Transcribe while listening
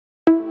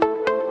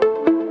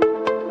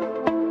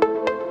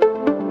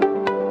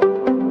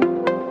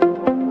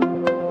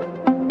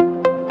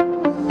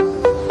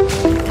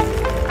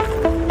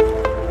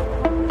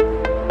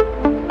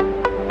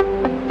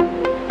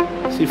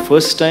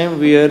first time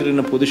we are in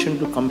a position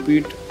to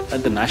compete at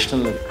the national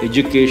level.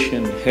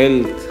 Education,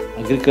 health,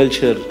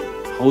 agriculture,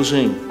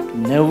 housing.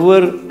 Never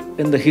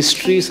in the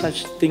history such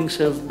things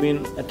have been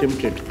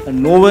attempted. And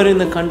nowhere in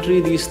the country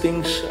these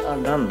things are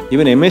done.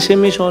 Even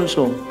MSMEs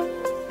also.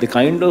 The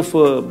kind of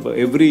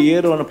every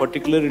year on a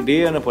particular day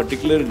and a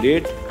particular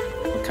date,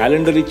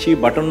 calendar ichi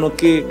button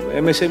nokki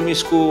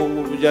MSMEs ku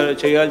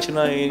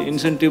cheyalchina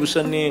incentives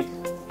anni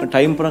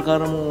time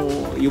prakaram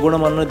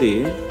ఇవ్వడం అన్నది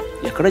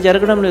ఎక్కడ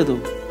జరగడం లేదు,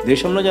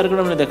 దేశంలో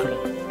జరగడం లేదు, ఎక్కడ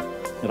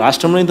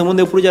రాష్ట్రంలో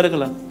ఇంతకుముందు ఎప్పుడు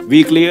జరగల. We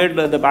cleared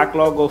the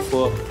backlog of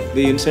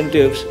the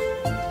incentives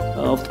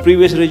of the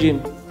previous regime.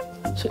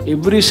 So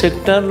every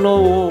సెక్టార్లో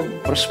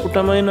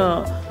ప్రస్ఫుటమైన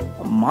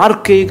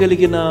మార్క్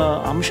వేయగలిగిన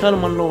అంశాలు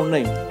మనలో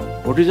ఉన్నాయి.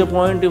 What is the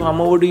point if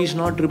Amma Vodi is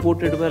not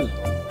reported well?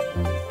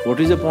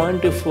 What is the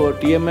point if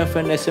TMF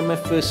and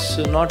SMF is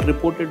not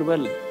reported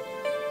well?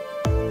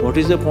 What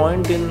is the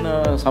point in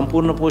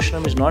Sampurna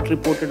Poshanam is not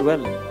reported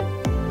well?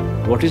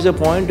 What is the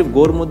point if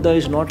Gaur Mudda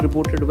is not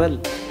reported well?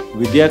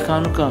 Vidya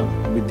Kanuka,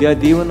 Vidya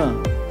Divana,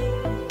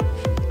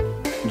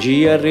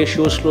 GR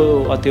ratios lo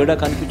a teda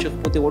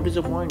kanipichakapothe what is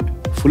the point?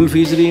 Full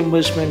fees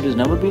reimbursement has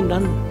never been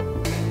done.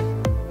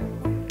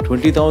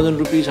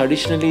 20,000 rupees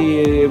additionally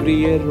every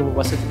year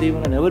Vasati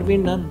Divana never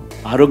been done.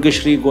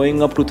 Arogyashree going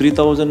up to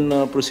 3,000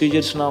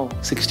 procedures now.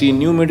 16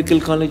 new medical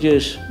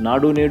colleges.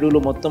 Nadu Nedu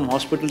lo mottam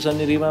hospitals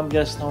anni revamp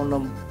chestha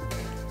unnam.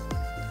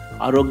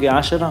 Arogya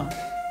Ashara.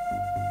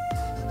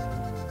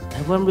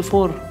 Never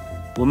before.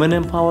 Women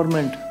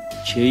empowerment.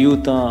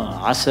 Cheyuta,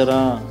 Asara,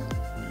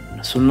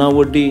 Sunna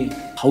Voddi.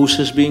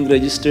 Houses being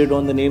registered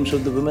on the names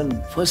of the women.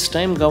 First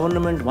time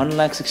government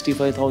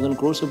 1,65,000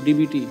 crores of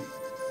DBT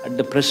at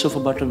the press of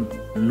a button.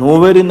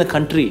 Nowhere in the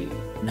country.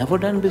 Never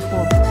done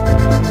before.